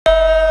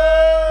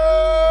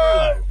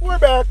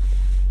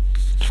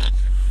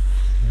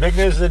Big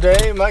news of the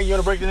day. Mike, you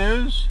want to break the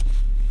news?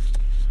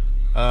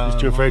 He's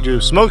too afraid to.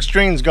 Smoke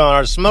screen's gone.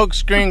 Our smoke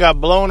screen got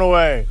blown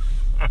away.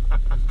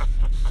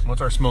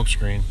 What's our smoke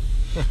screen?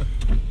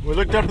 We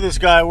looked up to this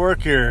guy at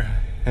work here,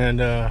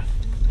 and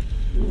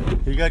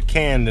he got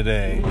canned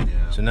today.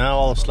 Yeah. So now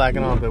all the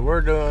slacking off that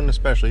we're doing,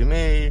 especially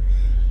me,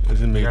 is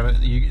going to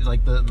be... You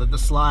like the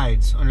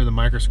slides under the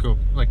microscope.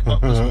 Like, oh,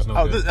 this one's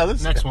no good.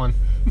 This Next one.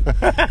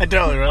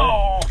 Totally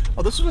right.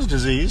 Oh, this one's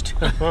diseased.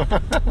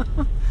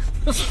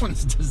 This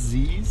one's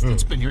diseased.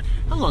 It's been here.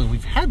 How long have we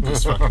had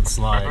this fucking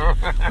slide?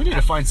 We need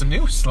to find some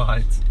new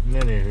slides.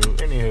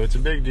 Anywho, it's a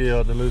big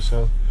deal to lose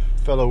a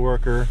fellow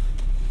worker.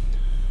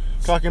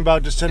 Talking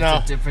about just now.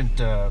 It's a different.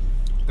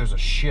 There's a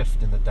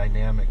shift in the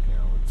dynamic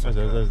now. It's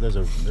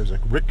There's a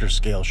Richter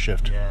scale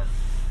shift. Yeah,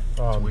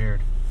 it's weird.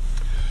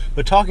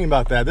 But talking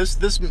about that, this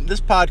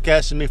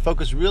podcast and me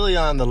focus really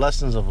on the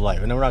lessons of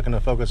life. I know we're not going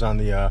to focus on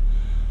the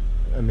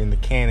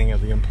canning of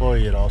the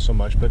employee at all so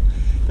much, but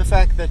the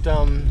fact that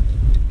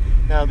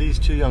now these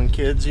two young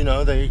kids,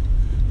 they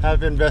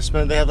have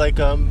investment, they have like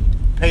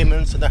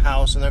payments in their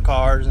house and their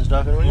cars and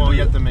stuff. And you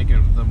have to make it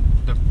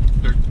their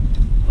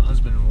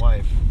husband and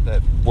wife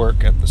that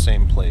work at the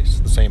same place,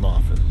 the same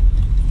office,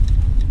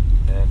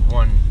 and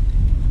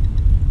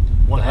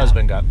one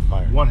husband got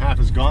fired. One half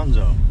is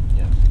gonzo.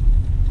 Yeah,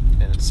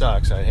 and it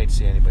sucks. I hate to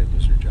see anybody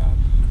lose their job.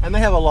 And they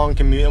have a long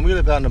commute, and we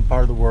live out in a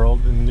part of the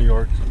world in New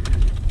York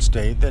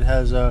State that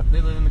has a...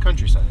 They live in the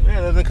countryside. Yeah,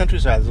 they live in the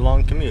countryside. It's a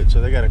long commute.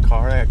 So they got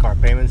car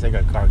payments, they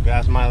got car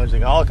gas mileage, they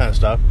got all kind of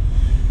stuff.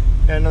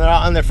 And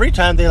on their free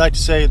time, they like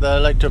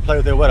to play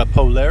with their, a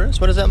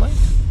Polaris? What is that, Mike?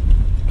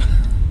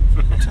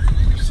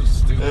 You're so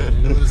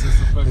stupid. What is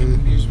this, a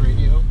fucking news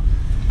radio?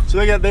 So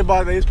they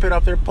just paid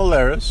off their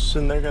Polaris,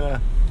 and they're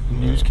gonna...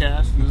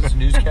 Newscast? Is this a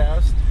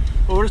newscast?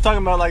 Well, we're just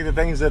talking about, the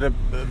things that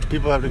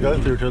people have to go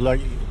through to,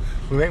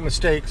 we make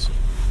mistakes.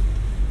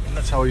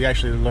 That's how we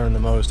actually learn the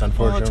most,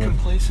 unfortunately. Well,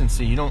 it's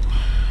complacency. You don't...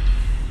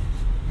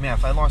 Man,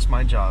 if I lost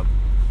my job,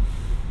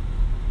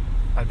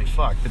 I'd be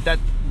fucked.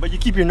 But you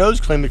keep your nose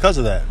clean because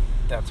of that.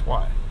 That's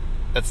why.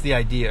 That's the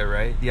idea,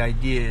 right? The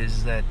idea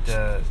is that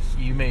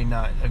you may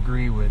not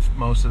agree with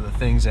most of the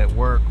things at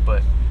work,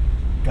 but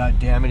God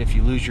damn it, if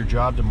you lose your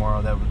job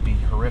tomorrow, that would be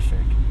horrific.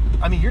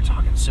 I mean, you're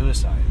talking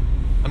suicide.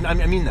 I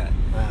mean that.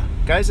 Yeah.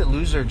 Guys that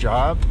lose their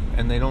job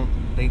and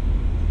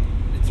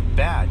it's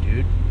bad,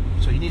 dude.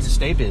 So he needs to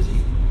stay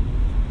busy.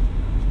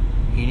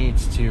 He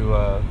needs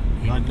to...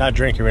 not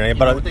drinking or anything.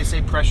 But what they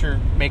say, pressure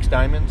makes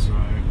diamonds.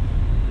 Right.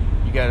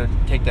 You got to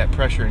take that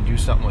pressure and do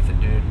something with it,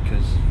 dude.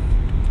 Because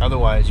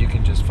otherwise, you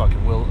can just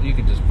fucking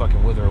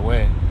wither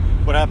away.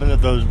 What happened to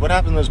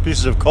those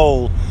pieces of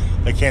coal?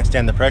 They can't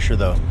stand the pressure,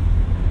 though.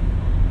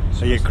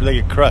 So they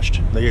get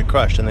crushed. They get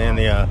crushed in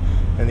the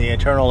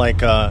eternal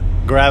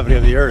gravity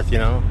of the earth.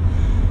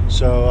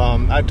 So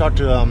I talked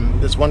to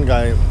this one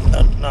guy.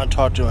 Not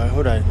talked to him.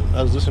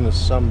 I was listening to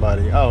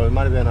somebody. Oh, it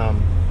might have been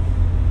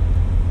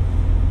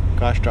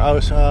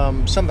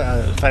some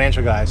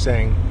financial guy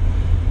saying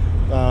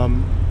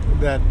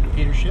that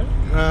Peter Schiff?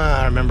 I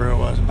don't remember who it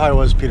was. It probably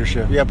was Peter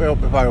Schiff. Yeah, it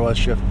probably was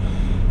Schiff.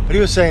 But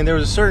he was saying there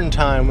was a certain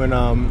time when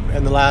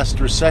in the last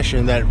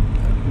recession that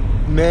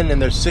men in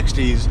their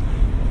 60s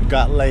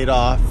got laid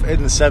off.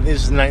 In the 70s,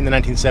 this is in the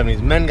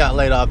 1970s. Men got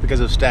laid off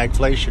because of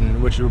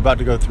stagflation, which we're about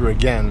to go through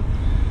again.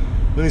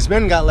 When these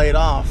men got laid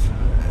off,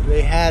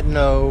 they had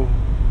their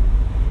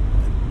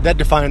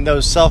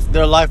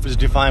life was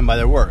defined by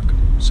their work.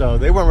 So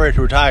they weren't ready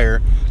to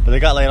retire, but they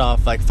got laid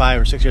off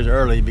 5 or 6 years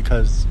early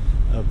because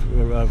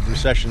of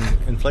recession,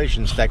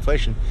 inflation,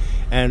 stagflation.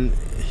 And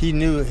he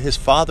knew his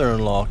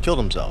father-in-law killed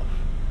himself.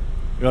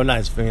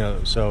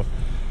 So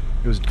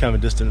it was kind of a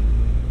distant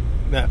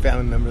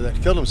family member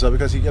that killed himself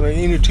because he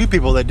knew two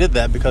people that did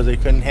that because they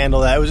couldn't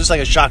handle that. It was just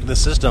like a shock to the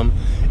system.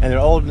 And they're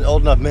old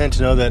enough men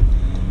to know that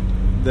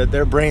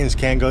their brains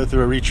can't go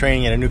through a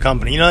retraining at a new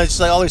company. It's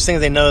like all these things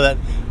they know that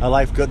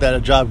a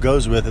job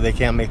goes with that they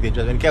can't make the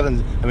adjustment.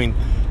 And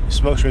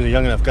Smokescreen's a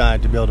young enough guy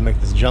to be able to make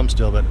this jump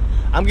still, but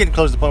I'm getting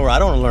close to the point where I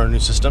don't want to learn a new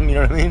system, you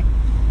know what I mean?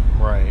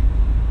 Right.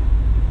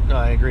 No,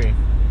 I agree.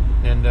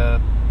 And, oh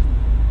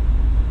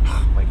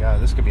my God,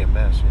 this could be a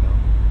mess,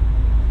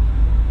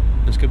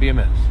 This could be a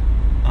mess.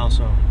 How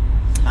so?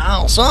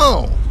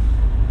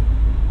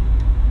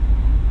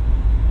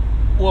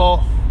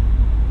 Well,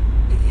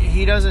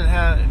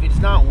 if he's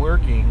not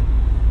working,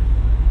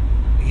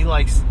 he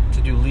likes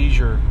to do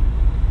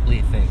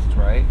leisurely things,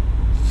 right?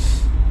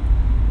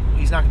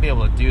 He's not going to be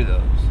able to do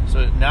those.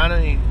 So not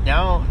only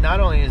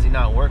is he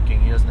not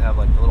working, he doesn't have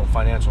the little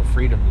financial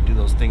freedom to do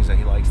those things that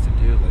he likes to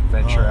do, like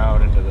venture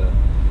out into the...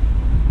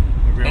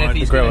 And if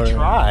he's going to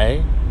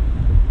try,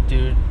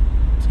 dude,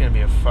 it's going to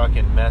be a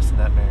fucking mess in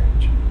that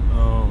marriage.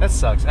 Oh. That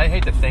sucks. I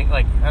hate to think,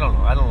 I don't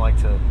know. I don't like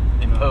to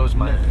impose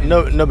my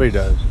opinion. Nobody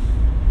does.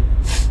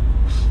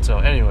 So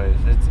anyways,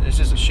 it's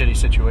just a shitty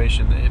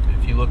situation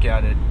if you look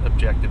at it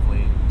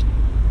objectively.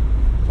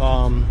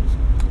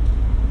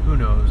 Who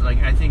knows?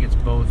 I think it's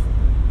both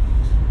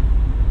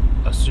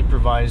a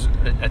supervisor.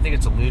 I think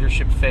it's a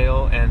leadership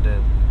fail and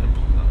an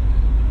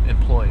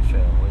employee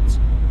fail. It's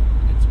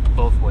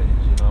both ways,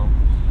 you know.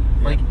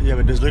 Like, yeah,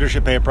 but does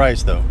leadership pay a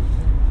price though?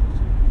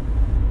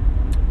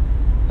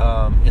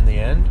 In the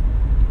end,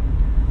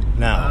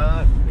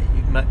 No.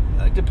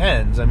 it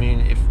depends. I mean,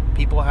 if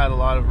people had a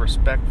lot of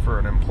respect for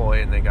an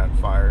employee and they got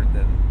fired,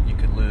 then you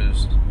could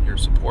lose your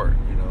support.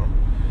 You know,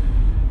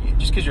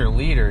 just because you're a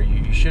leader,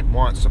 you should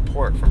want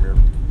support from your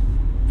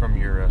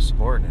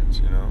subordinates.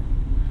 You know.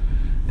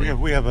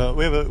 We have a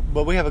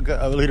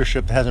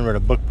leadership that hasn't read a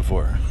book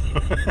before.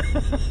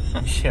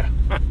 Yeah,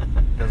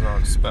 doesn't know how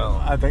to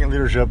spell. I think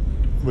leadership,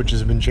 which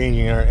has been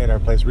changing in our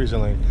place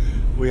recently,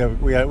 we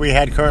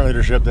had current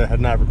leadership that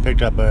had not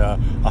picked up a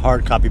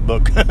hard copy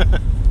book,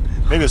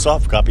 maybe a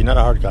soft copy, not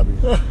a hard copy.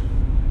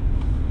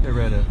 They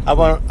read it. I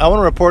want to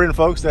report in,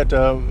 folks, that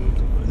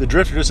the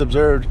Drifter just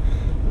observed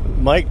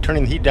Mike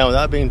turning the heat down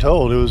without being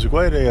told. It was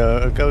quite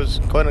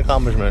an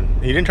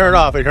accomplishment. He didn't turn it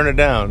off; he turned it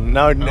down.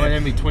 Now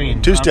in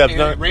between, 2 steps.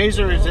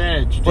 Razor's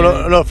edge. Dude.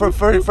 Well, no.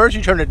 First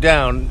you turned it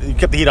down. You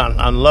kept the heat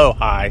on low,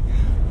 high.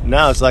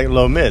 Now it's like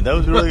low, mid. That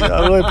was I'm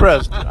really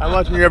impressed. I'm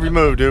watching your every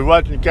move, dude.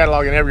 Watching your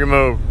catalog and every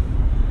move.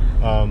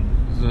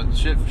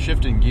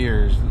 Shifting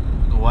gears.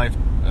 The wife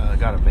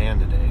got a van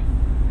today.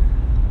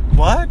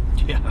 What?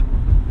 Yeah.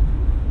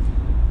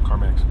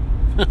 CarMax.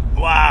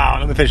 Wow.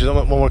 Let me finish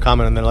one more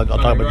comment, and then I'll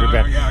talk about your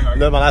van.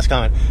 Then my last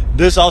comment.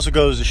 This also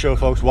goes to show,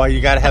 folks, why you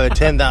got to have a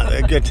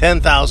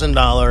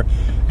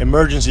 $10,000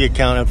 emergency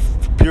account of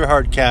pure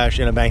hard cash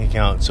in a bank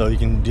account, so you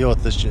can deal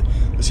with this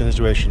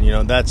situation. You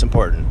know, that's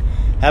important.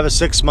 Have a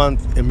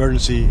 6-month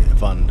emergency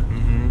fund.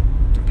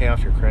 Mm-hmm. To pay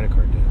off your credit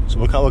card debt. So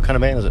what kind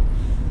of van is it?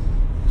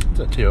 It's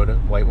a Toyota,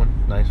 white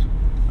one, nice.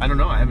 I don't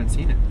know. I haven't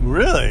seen it.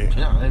 Really?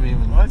 Yeah, I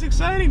mean, well, that's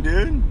exciting,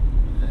 dude.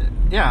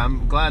 Yeah,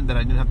 I'm glad that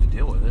I didn't have to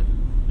deal with it.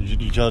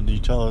 Did you tell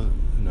us?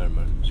 Never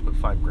mind. Just put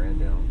 $5,000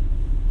 down.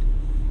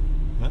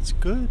 That's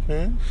good,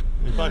 man.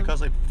 It probably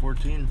cost like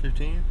 14,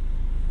 15.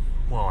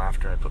 Well,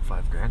 after I put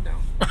 $5,000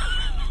 down.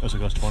 Oh, so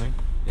it cost 20?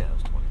 Yeah, it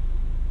was 20.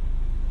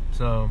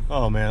 So.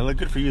 Oh man, look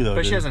good for you though.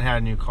 But dude. she hasn't had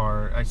a new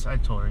car. I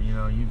told her, you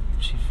know,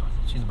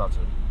 she's about to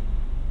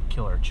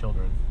kill our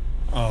children.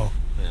 Oh.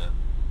 Yeah.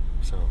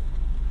 So.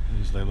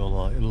 Just like a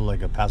little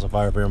like a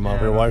pacifier for your mom,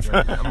 for your wife.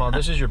 Mom,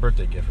 this is your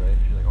birthday gift, right?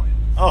 She's like, oh yeah.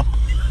 Oh.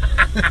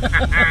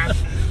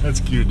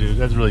 That's cute, dude.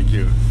 That's really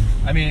cute.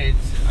 I mean,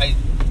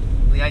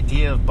 the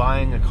idea of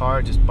buying a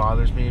car just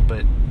bothers me,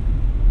 but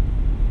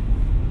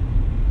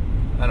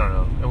I don't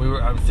know.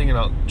 And I was thinking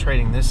about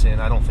trading this in.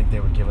 I don't think they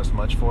would give us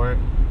much for it,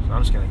 so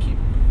I'm just gonna keep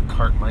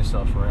carting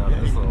myself around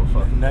this little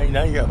fucking.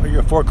 Now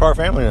you're a 4-car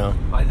family now.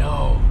 I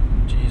know.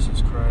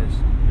 Jesus Christ.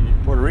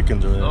 Puerto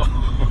Ricans over there. Oh.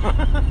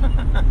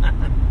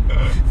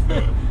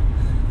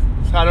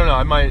 I don't know.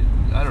 I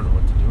don't know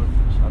what to do with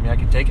this. I mean, I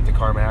could take it to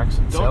CarMax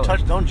and sell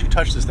it. Don't you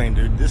touch this thing,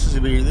 dude.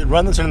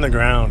 Run this into the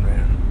ground,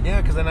 man.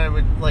 Yeah, because then I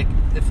would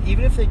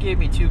even if they gave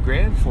me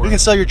 $2,000 for it. You can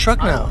sell your truck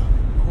now.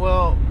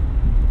 Well,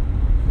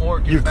 or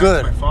give you it back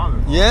could. to my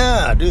father-in-law.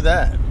 Yeah, do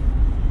that.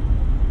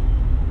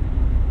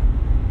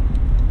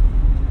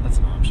 That's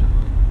an option.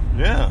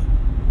 Yeah.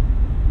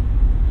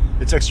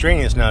 It's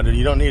extraneous now, dude.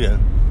 You don't need it.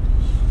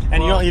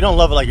 And you don't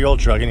love it like your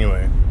old truck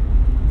anyway.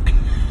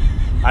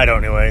 I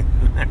don't anyway.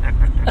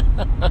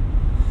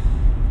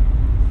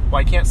 Well,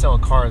 I can't sell a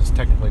car that's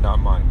technically not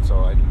mine,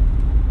 so I.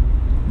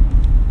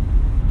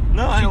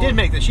 No,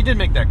 She did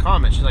make that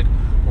comment. She's like,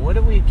 "Well, what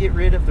if we get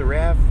rid of the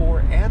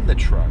RAV4 and the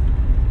truck?"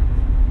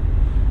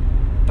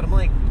 But I'm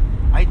like,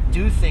 I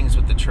do things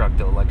with the truck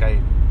though. Like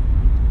I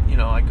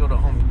go to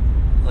home,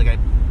 like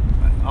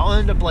I'll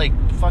end up like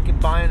fucking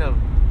buying a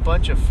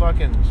bunch of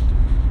fucking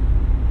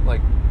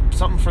like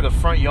something for the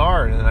front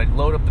yard, and then I'd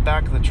load up the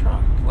back of the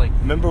truck. Like,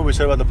 remember what we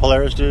said about the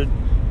Polaris, dude?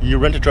 You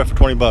rent a truck for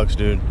 $20,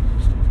 dude.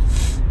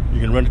 You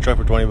can rent a truck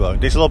for $20.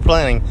 Takes a little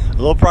planning, a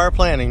little prior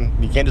planning.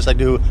 You can't just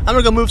like I'm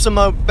gonna go move some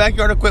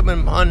backyard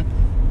equipment on.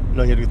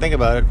 No, you have to think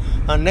about it.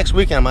 Next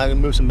weekend, I'm gonna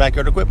move some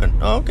backyard equipment.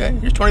 Oh, okay,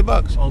 here's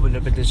 $20. Oh,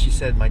 but then she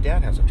said my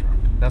dad has a truck.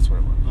 That's what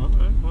it was. All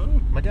right, well,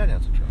 my dad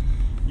has a truck.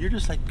 You're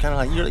just like kind of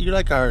like you're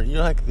like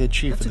the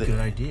chief. That's of a good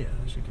idea.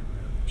 I should get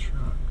rid of the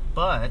truck.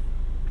 But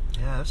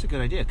yeah, that's a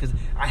good idea because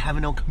I have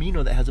an El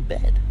Camino that has a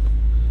bed.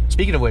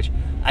 Speaking of which,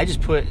 I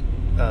just put it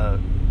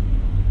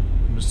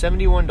was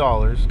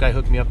 $71. This guy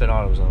hooked me up at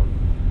AutoZone.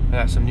 I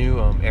got some new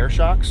air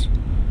shocks.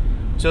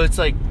 So it's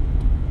like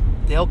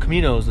the El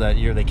Caminos that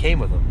year, they came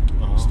with them,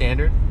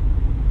 standard.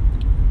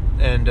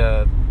 And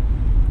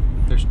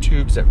there's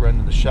tubes that run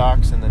to the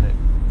shocks, and then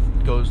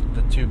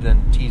the tube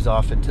then tees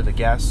off into the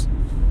gas.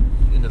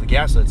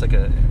 So it's like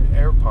a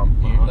air pump,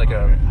 like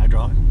a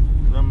hydraulic.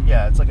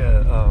 Yeah, it's like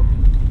a oh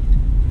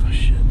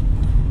shit.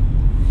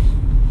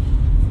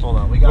 Hold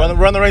on,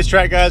 we're on the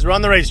racetrack, guys. We're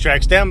on the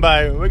racetrack. Stand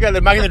by. We got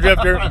the Mike and the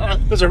Drifter.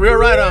 There's a real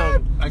ride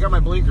on. I got my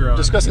blinker on.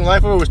 Discussing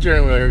life over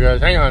steering wheel here, guys.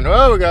 Hang on.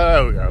 Oh, we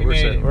got. We're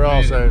safe. We're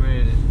all safe.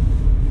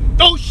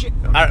 Oh shit!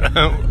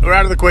 We're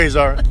out of the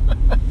quasar.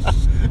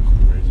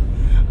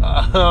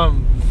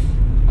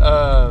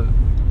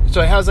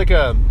 So it has like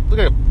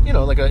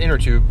an inner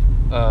tube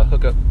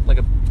hookup, like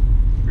a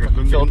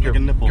fill up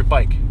your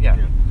bike. Yeah.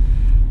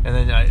 And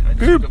then I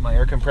hook up my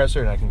air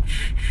compressor and I can.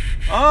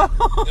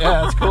 Oh,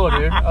 Yeah, that's cool,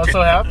 dude. I was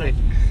so happy.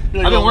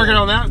 I've been working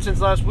on that since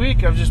last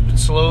week. I've just been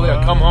slowly.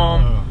 I come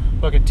home,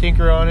 fucking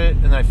tinker on it,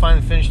 and I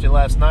finally finished it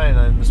last night. And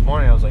then this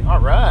morning I was like, all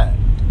right.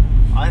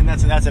 I think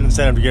that's an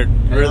incentive to get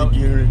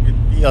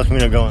El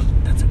Camino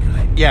going. That's a good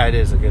idea. Yeah, it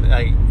is a good.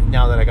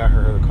 Now that I got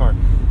her the car,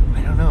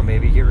 I don't know.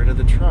 Maybe get rid of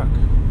the truck.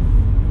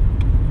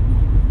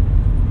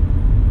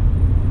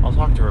 I'll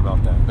talk to her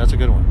about that. That's a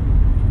good one.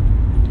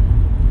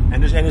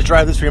 And just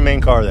drive this for your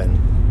main car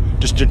then,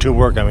 just to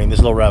work. I mean, this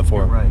little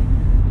RAV4. Right.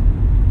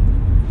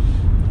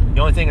 The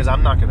only thing is,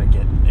 I'm not going to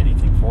get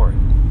anything for it.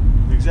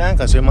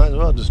 Exactly. So you might as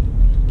well just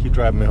keep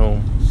driving me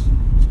home.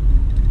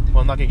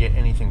 Well, I'm not going to get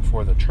anything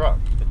for the truck.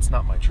 It's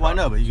not my truck. Well, I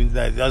know, but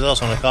that's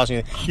also going to cost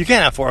you. You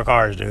can't have 4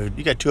 cars, dude.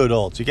 You got 2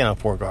 adults. You can't have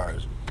 4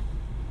 cars.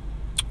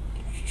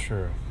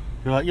 True.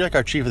 You're like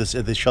our chief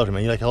of this shelter,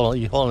 man. You hold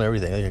on to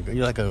everything.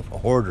 You're like a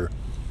hoarder.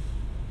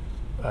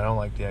 I don't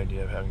like the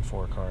idea of having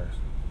 4 cars.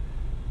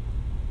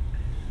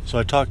 So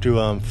I talked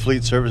to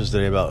Fleet Services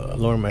today about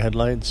lowering my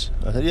headlights.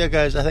 I said, yeah,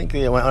 guys, I think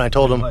when I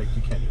told them,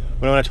 you can't do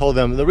that. when I told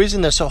them, the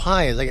reason they're so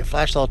high is I get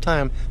flashed all the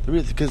time.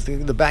 Because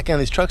the back end of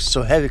these trucks is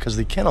so heavy because of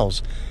the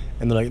kennels.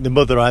 And they're like,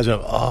 both their eyes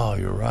went, oh,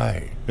 you're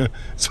right.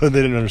 So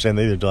they didn't understand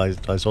that either until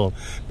I told them.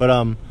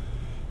 But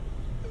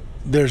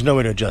there's no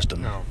way to adjust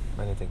them. No,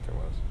 I didn't think there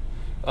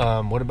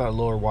was. What about a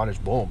lower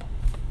wattage bulb?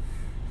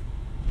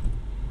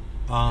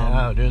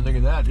 I didn't think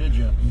of that, did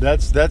you?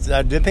 That's.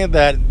 I didn't think of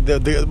that.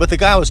 But the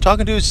guy I was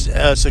talking to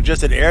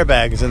suggested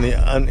airbags,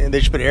 and they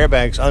should put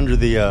airbags under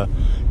the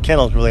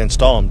kennels where they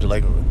install them to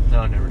like.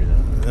 No, never do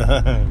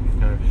that.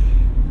 Never.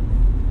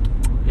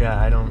 Yeah,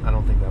 I don't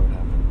think that would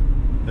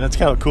happen. And that's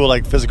kind of a cool,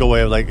 like physical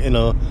way of like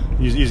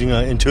using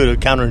an intuitive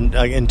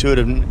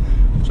intuitive.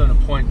 Trying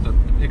to point to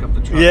pick up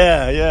the truck.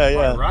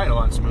 Yeah. Ride a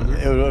lot smoother.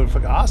 It would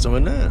be awesome,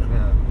 wouldn't it?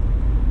 Yeah.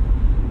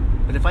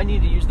 But if I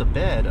need to use the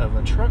bed of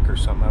a truck or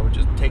something, I would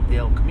just take the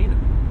El Camino.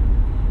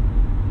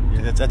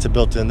 Yeah, that's a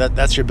built-in.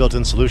 That's your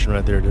built-in solution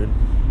right there, dude.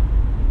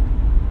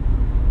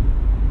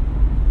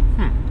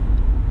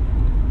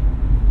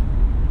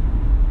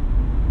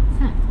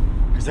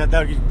 Because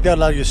that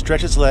allows you to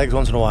stretch its legs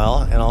once in a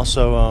while, and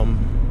also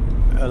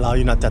allow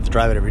you not to have to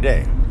drive it every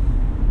day,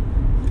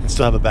 and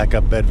still have a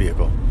backup bed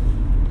vehicle.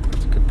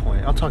 That's a good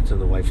point. I'll talk to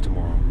the wife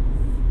tomorrow.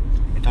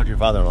 And talk to your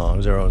father-in-law,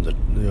 who owns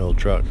the old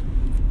truck.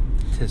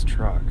 It's his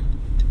truck.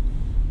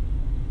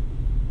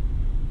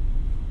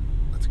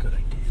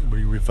 Were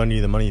you refunding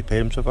you the money you paid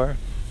him so far?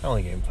 I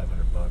only gave him $500.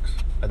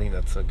 I think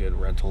that's a good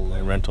rental.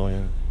 Rental,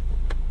 yeah.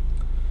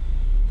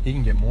 He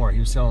can get more.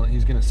 He's going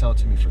to sell it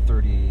to me for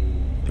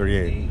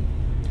 $38.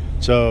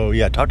 So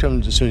yeah, talk to him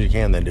as soon as you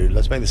can, then, dude.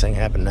 Let's make this thing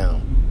happen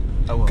now.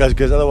 I will.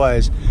 Because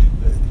otherwise,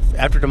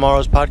 after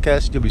tomorrow's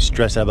podcast, you'll be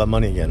stressed out about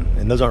money again,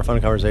 and those aren't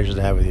fun conversations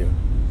to have with you.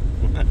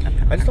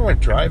 I just don't like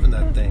driving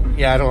that thing.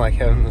 Yeah, I don't like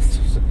having this.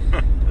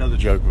 Another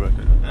joke, but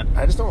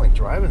I just don't like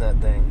driving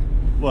that thing.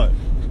 What?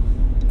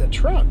 That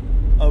truck.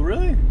 Oh,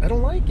 really? I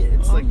don't like it.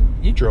 It's like,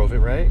 you drove it,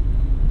 right?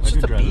 It's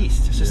just a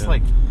beast. It's just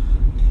like...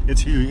 It's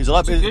huge. It's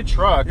a good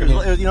truck.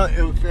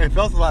 It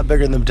felt a lot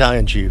bigger than the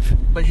battalion chief.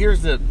 But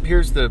here's the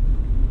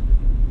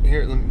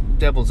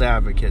devil's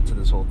advocate to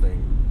this whole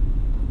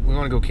thing. We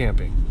want to go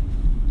camping.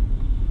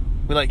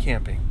 We like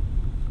camping.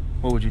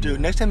 What would you do? Dude,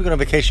 next time you go on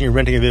vacation, you're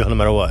renting a vehicle no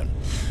matter what.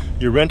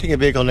 You're renting a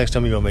vehicle next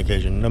time you go on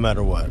vacation, no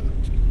matter what.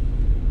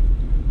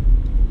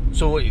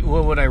 So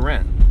what would I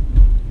rent?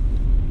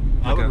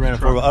 I would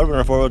rent a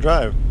 4-wheel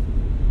drive.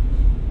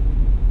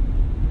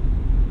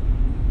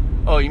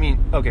 Oh, you mean,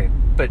 okay.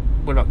 But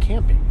what about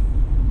camping?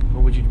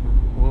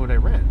 What would I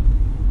rent?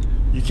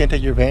 You can't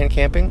take your van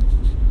camping?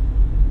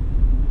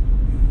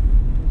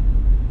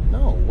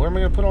 No. Where am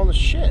I going to put all this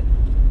shit?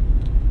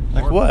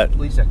 Like what?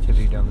 Police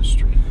activity down the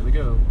street. Here we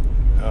go.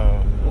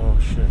 Oh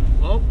shit.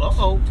 Oh,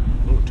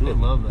 I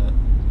love that.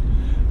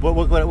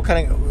 What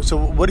kind of? So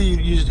what do you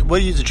use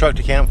the truck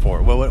to camp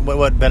for?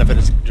 What benefit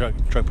does the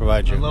truck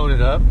provide you? I load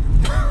it up.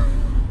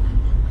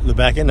 The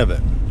back end of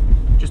it.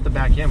 Just the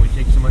back end.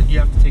 You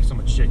have to take so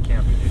much shit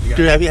camping, dude.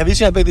 Dude, have you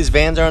seen how big these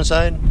vans are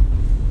inside?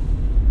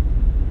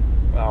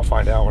 I'll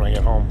find out when I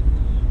get home.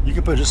 You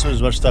can put just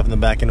as much stuff in the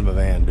back end of a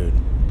van, dude.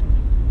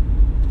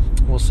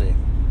 We'll see.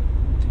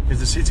 Because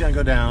the seat's gonna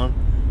go down.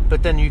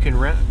 But then you can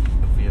rent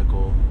a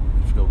vehicle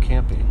if you go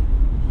camping,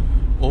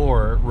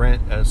 or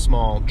rent a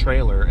small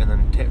trailer and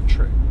then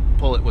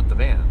pull it with the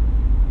van.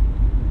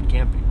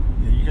 Camping.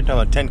 You're talking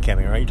about tent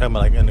camping, right? You're talking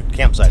about like in the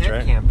campsites,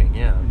 right? Tent camping,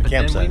 yeah. The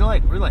campsite.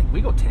 Then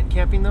we go tent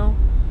camping though.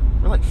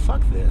 We're like,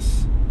 fuck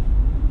this.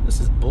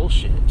 This is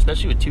bullshit.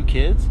 Especially with 2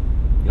 kids.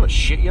 You know what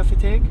shit you have to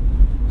take?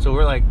 So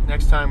we're like,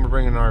 next time we're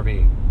bringing an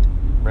RV.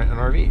 Rent an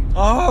RV.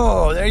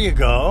 Oh, there you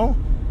go.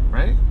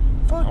 Right?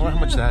 Fuck, I wonder how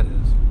much that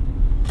is.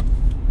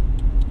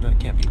 That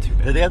can't be too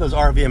bad. They have those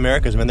RV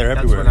Americas, man. They're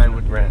everywhere. That's what I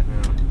would rent.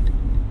 Yeah.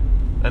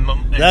 And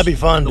that'd be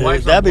fun,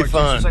 dude. That'd be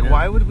fun. She's like,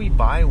 why would we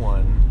buy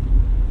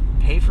one,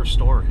 pay for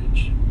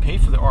storage, pay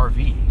for the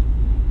RV,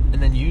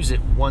 and then use it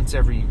once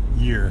every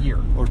year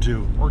or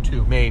two,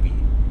 maybe?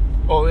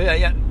 Oh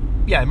yeah.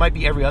 It might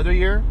be every other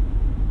year,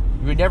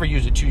 You would never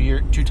use it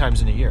 2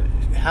 times in a year.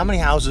 How many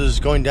houses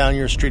going down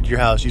your street to your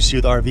house you see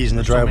with RVs in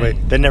the There's so driveway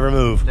many. that never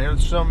move?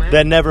 There's so many.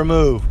 That never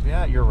move.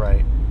 Yeah, you're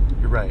right.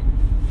 You're right.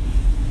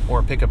 Or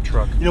a pickup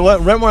truck. You know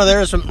what? Rent one of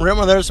theirs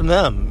from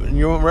them.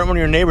 You rent one of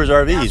your neighbor's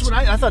RVs. That's what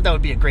I thought that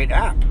would be a great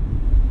app.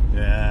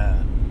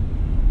 Yeah.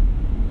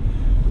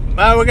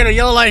 We're getting a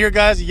yellow light here,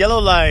 guys. Yellow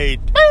light.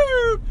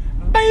 Boo!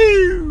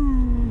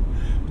 Boo!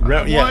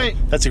 Yeah, White.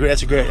 that's a great.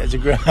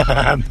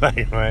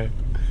 Right.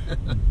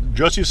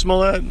 Jussie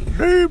Smollett.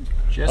 Beep.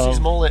 Jesse's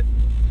mullet.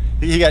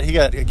 He got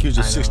accused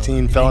of I know.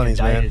 16 He's felonies,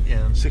 being indicted,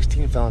 man. yeah.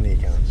 16 felony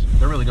accounts.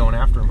 They're really going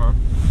after him, huh?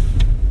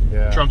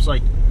 Yeah. Trump's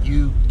like,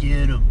 you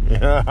get him.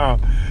 Yeah.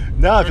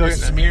 No, I feel like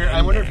Smear.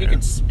 I wonder if he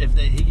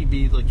could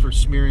be like for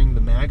smearing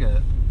the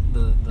MAGA,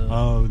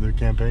 the their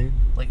campaign.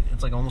 like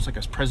it's like almost like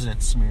a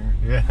president smear.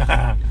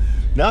 Yeah.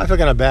 Now I feel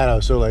kind of bad. I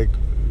was so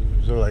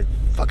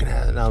fucking.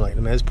 Now I'm like,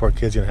 man, this poor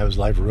kid's gonna have his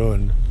life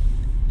ruined.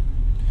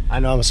 I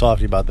know I'm a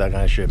softie about that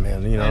kind of shit,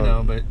 man. You know. I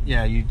know, but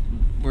yeah,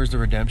 where's the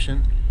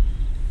redemption?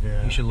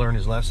 Yeah. You should learn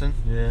his lesson.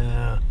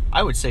 Yeah.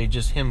 I would say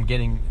just him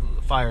getting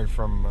fired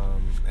from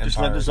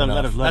Empire is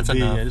enough. That's it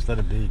be. enough. Yeah, just let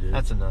it be, dude.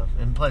 That's enough.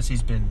 And plus,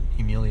 he's been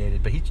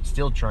humiliated, but he's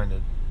still trying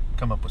to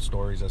come up with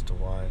stories as to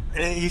why.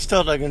 And he's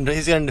still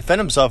he's going to defend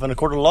himself in a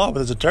court of law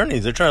with his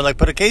attorneys. They're trying to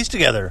put a case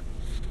together.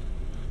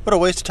 What a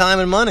waste of time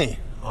and money.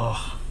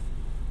 Oh,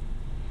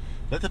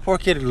 Let the poor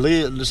kid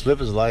just live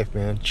his life,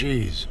 man.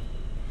 Jeez.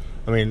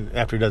 I mean,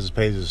 after he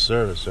pays his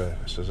service to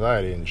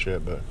society and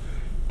shit, but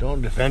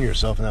don't defend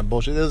yourself in that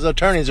bullshit. Those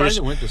attorneys surprised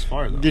it went this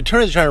far though. The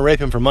attorneys are trying to rape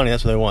him for money.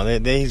 That's what they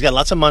want. He's got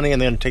lots of money,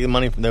 and they're going to take the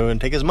money. They're going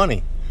to take his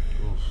money.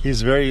 Oof.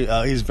 He's very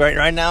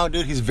right now,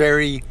 dude. He's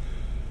very.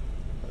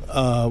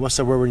 What's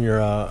the word when you're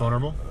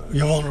Vulnerable.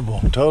 You're vulnerable.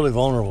 Totally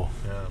vulnerable.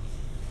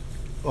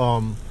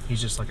 Yeah.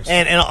 He's just like a.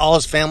 And all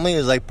his family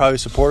is probably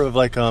supportive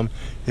of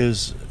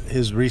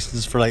his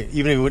reasons for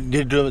even if he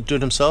did do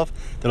it himself.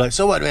 They're like,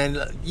 so what, man?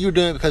 You're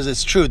doing it because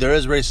it's true. There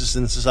is racists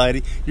in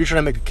society. You're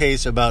trying to make a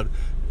case about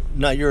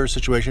not your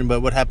situation,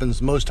 but what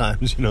happens most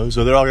times, you know.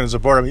 So they're all going to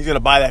support him. He's going to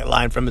buy that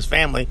line from his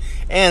family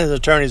and his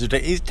attorneys.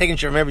 He's taking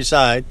shit from every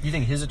side. You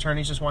think his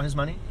attorneys just want his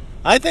money?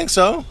 I think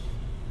so.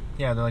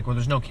 Yeah, they're like, well,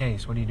 there's no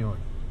case. What are you doing?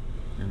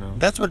 You know.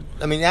 That's what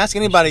I mean. Ask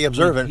anybody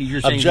observant,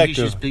 You're saying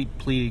objective. he should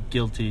plead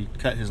guilty,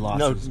 cut his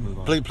losses, move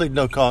on. Plead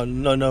no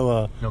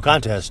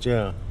contest.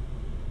 Yeah.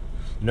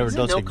 Never Isn't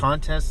don't no say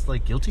contest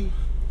like guilty?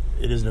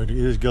 It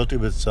is guilty,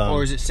 but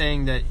or is it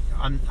saying that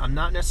I'm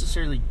not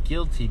necessarily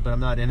guilty, but I'm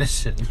not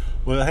innocent?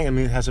 Well, I think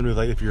it has to do with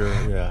if you're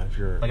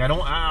like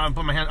I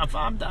put my hand up.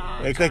 I'm done.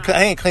 I think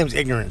it claims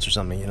ignorance or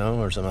something, you know,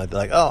 or something like that.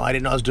 Like, oh, I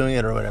didn't know I was doing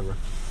it or whatever.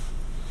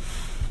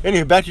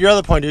 Anyway, back to your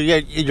other point, dude. Yeah,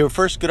 your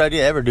first good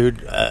idea ever,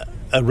 dude.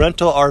 A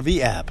rental RV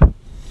app.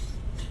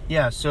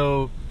 Yeah,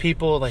 so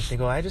people they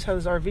go, I just have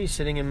this RV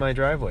sitting in my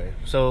driveway.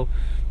 So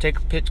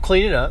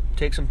clean it up,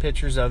 take some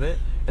pictures of it,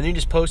 and then you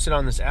just post it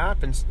on this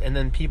app, and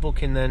then people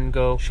can then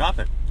go Shop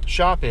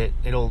it.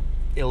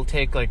 It'll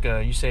take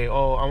you say,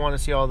 oh, I want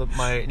to see all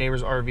my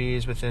neighbors'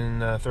 RVs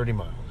within 30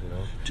 miles, you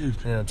know, dude.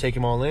 And it'll take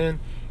them all in,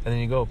 and then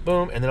you go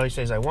boom, and then all you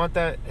say is I want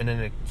that, and then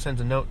it sends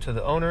a note to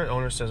the owner. The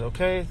owner says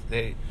okay.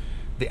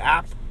 The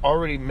app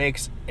already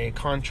makes a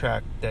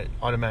contract that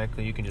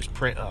automatically you can just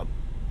print up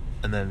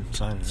and then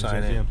sign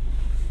it. Yeah.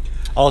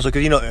 Also,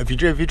 because if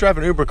you drive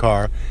an Uber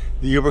car,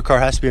 the Uber car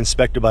has to be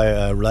inspected by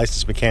a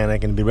licensed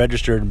mechanic and be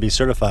registered and be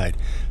certified.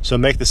 So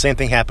make the same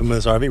thing happen with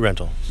this RV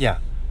rental. Yeah.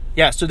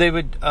 So they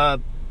would,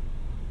 and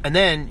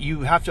then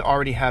you have to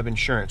already have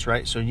insurance,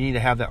 right? So you need to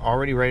have that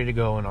already ready to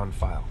go and on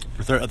file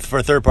for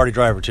a third party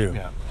driver too.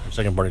 Yeah,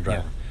 second party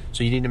driver. Yeah.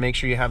 So you need to make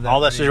sure you have that.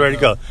 All that shit's ready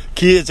to go.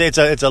 Key, it's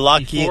a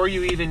lock key. Before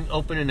you even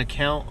open an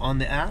account on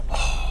the app,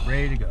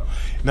 ready to go.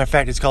 Matter of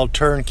fact, it's called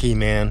turnkey,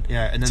 man.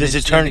 Yeah, and then it's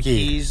a turnkey. turnkey.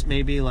 The keys,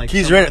 maybe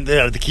keys are in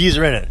it. The keys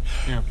are in it.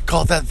 Yeah.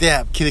 Call it that. The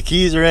app. The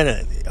keys are in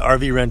it.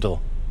 RV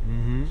rental.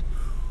 Mm-hmm.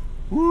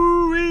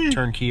 Woo-wee.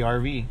 Turnkey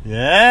RV.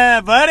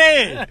 Yeah,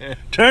 buddy.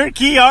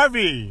 Turnkey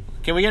RV.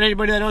 Can we get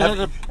anybody that knows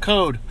the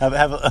code? Have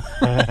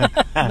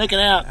Make it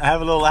out.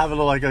 Have a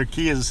little like a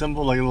key as a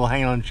symbol, like a little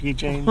hang on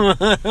keychain,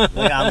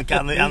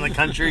 on the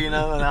country, you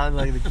know. And I'm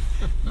like,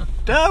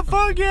 the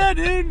fuck yeah,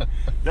 dude.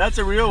 That's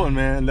a real one,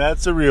 man.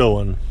 That's a real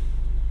one.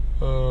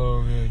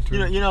 Oh man.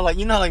 You know,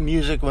 like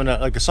music when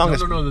like a song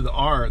is. No. The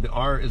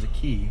R is a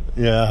key.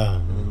 Yeah.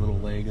 And then a little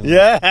leg.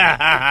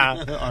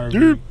 Yeah.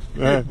 RV.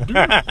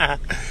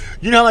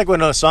 You know, like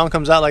when a song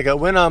comes out, like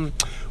when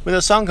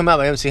a song comes out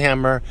by MC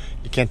Hammer,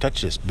 you can't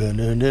touch this. You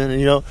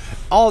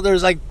know,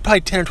 there's like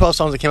probably 10 or 12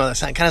 songs that came out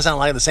that kind of sound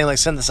like the same, like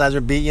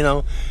synthesizer beat. You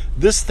know,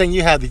 this thing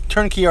you have, the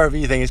turnkey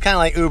RV thing, it's kind of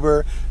like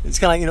Uber. It's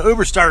kind of like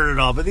Uber started it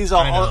all, but these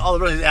all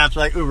the apps are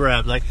like Uber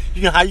apps. Like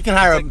you can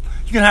hire a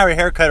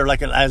haircutter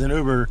like as an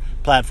Uber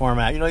platform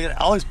app. You know,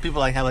 all these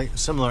people have like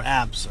similar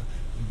apps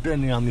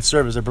depending on the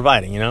service they're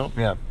providing. You know.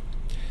 Yeah.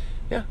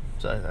 Yeah.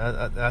 So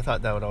I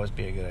thought that would always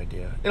be a good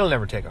idea. It'll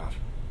never take off.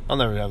 I'll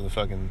never have the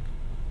fucking.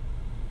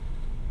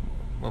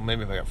 Well,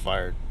 maybe if I got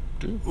fired.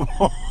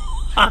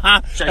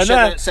 Yeah,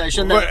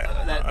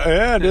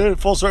 dude,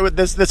 full circle.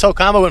 This whole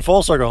combo went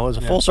full circle. It was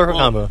a full circle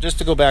combo. Just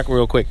to go back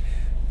real quick.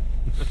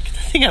 Get the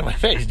thing out of my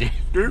face,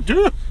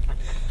 dude.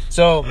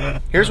 So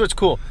here's what's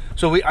cool.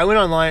 So I went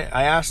online.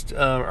 I asked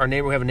our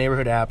neighbor. We have a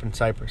neighborhood app in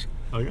Cypress,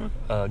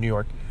 New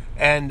York,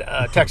 and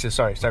Texas.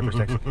 Sorry, Cypress,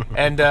 Texas.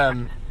 And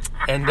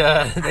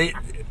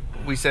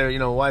we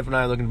said, wife and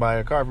I are looking to buy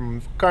a car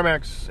from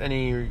CarMax.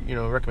 Any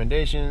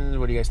recommendations?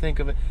 What do you guys think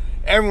of it?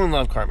 Everyone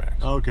loved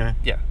CarMax. Okay.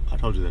 Yeah. I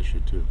told you that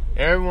shit too.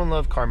 Everyone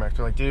loved CarMax.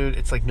 They're like, dude,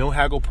 it's like no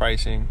haggle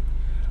pricing.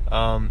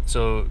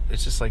 So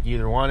it's just like you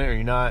either want it or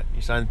you're not.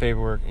 You sign the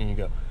paperwork and you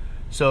go.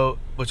 So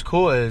what's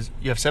cool is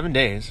you have 7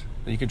 days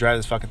that you can drive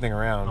this fucking thing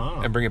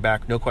around and bring it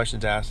back, no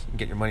questions asked, and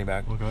get your money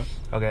back.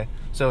 Okay.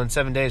 So in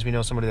 7 days, we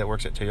know somebody that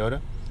works at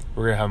Toyota.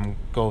 We're gonna have them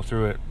go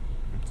through it.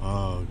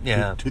 Oh,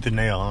 yeah. Tooth and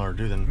nail, or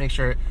do them. Make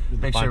sure we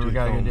got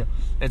a good deal.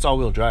 It's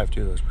all-wheel drive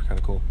too. That's kind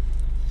of cool.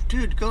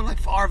 Dude, go like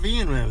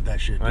RVing with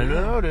that shit. Dude. I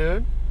know,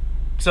 dude.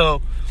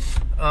 So,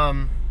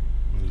 your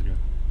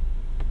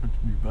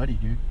buddy,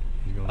 dude.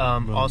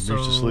 Also,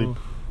 to sleep.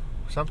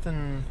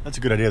 Something. That's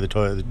a good idea. The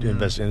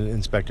Toyota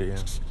inspect it.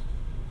 Yeah.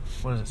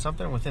 What is it?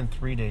 Something within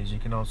 3 days. You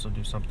can also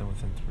do something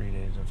within 3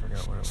 days. I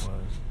forgot what it was.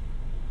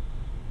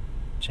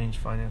 Change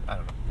finance. I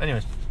don't know.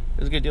 Anyways, it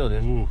was a good deal,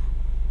 dude. Ooh.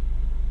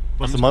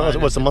 What's the month?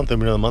 What's the month? Do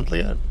we know the monthly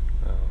yet?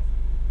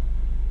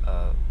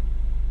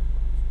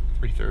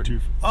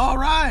 $330. All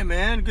right,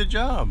 man. Good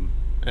job.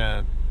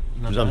 Yeah.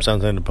 I'm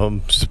sounding to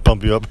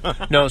pump you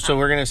up. No, so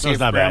we're gonna see if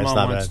Grandma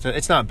wants to.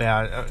 It's not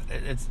bad.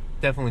 It's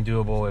definitely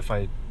doable. If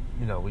I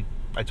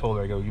told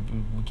her, I go,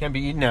 we can't be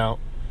eating out.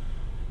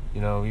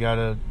 You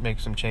gotta make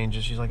some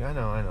changes. She's like, I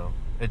know.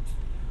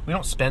 We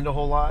don't spend a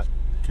whole lot.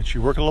 Can she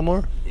work a little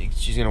more?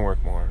 She's gonna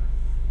work more.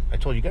 I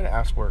told you, you gotta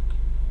ask work.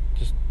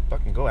 Just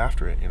fucking go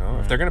after it. Right.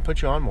 If they're gonna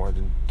put you on more,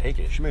 then take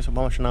it. She makes how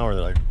much an hour?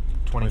 They're like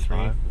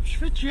 23.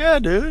 Shit, yeah,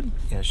 dude.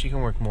 Yeah, she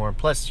can work more.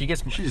 Plus, she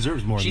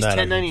deserves more. She's than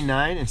that.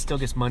 1099 and still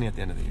gets money at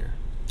the end of the year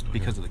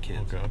because of the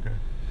kids. Okay.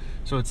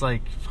 So it's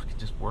like, fucking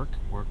just work.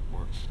 And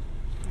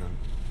then,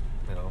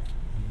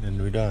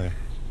 Then we die.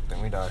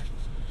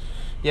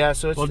 Yeah,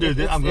 so it's,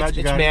 I'm glad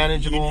it's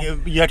manageable.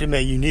 You have to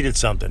admit, you needed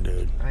something,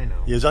 dude. I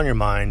know. It was on your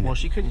mind. Well,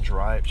 she couldn't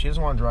drive. She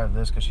doesn't want to drive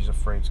this because she's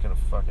afraid it's going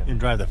to fucking... You can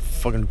drive the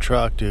fucking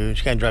truck, dude.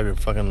 She can't drive your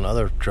fucking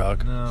other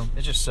truck. No,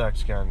 it just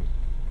sucks having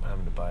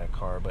to buy a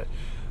car. But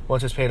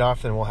once it's paid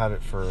off, then we'll have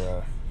it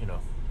for,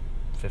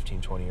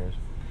 15, 20 years.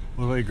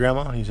 What about your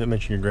grandma? You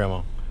mentioned your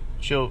grandma.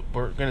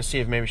 We're going to see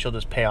if maybe she'll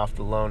just pay off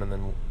the loan and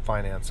then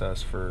finance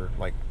us for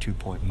like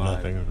 2.5.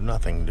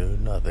 Nothing,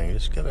 dude. Nothing.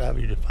 Just have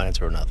you to finance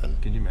her or nothing.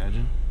 Can you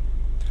imagine?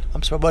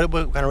 I'm sorry,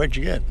 what kind of rate did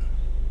you get?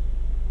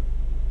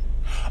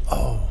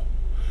 Oh,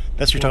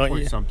 that's what you're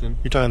talking. Something.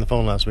 You're talking on the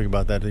phone last week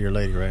about that to your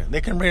lady, right?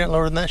 They can rate it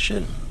lower than that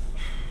shit.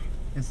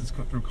 This is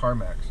through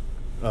CarMax.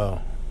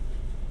 Oh.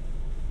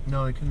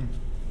 No, they couldn't.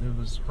 It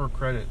was her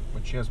credit,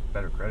 but she has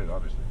better credit,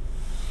 obviously.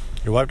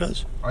 Your wife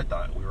does? I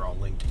thought we were all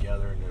linked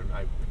together, and then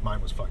mine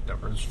was fucked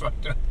up. Hers was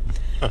fucked up.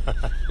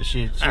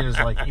 She has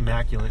like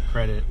immaculate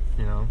credit,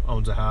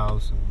 owns a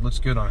house, and looks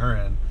good on her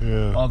end.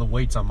 Yeah. All the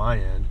weights on my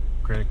end.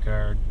 Credit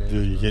card.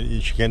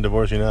 Dude, she can't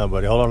divorce you now,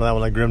 buddy. Hold on to that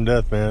one like grim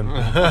death, man.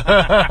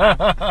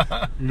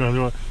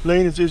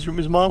 Lane, is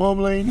mom home,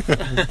 Lane?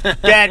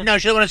 Dad, no,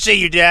 she don't want to see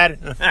you, Dad.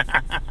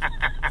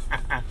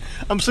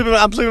 I'm sleeping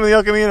with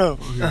El Camino.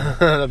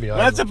 That'd be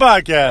awesome. That's a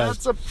podcast.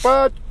 That's a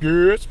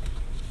podcast.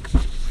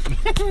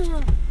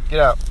 Get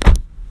out,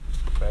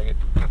 faggot.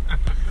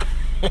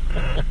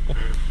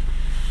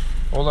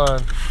 Hold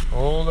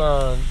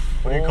on.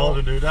 What do you call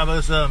it, dude? How about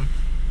this?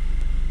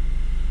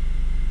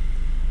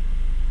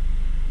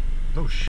 Oh shit.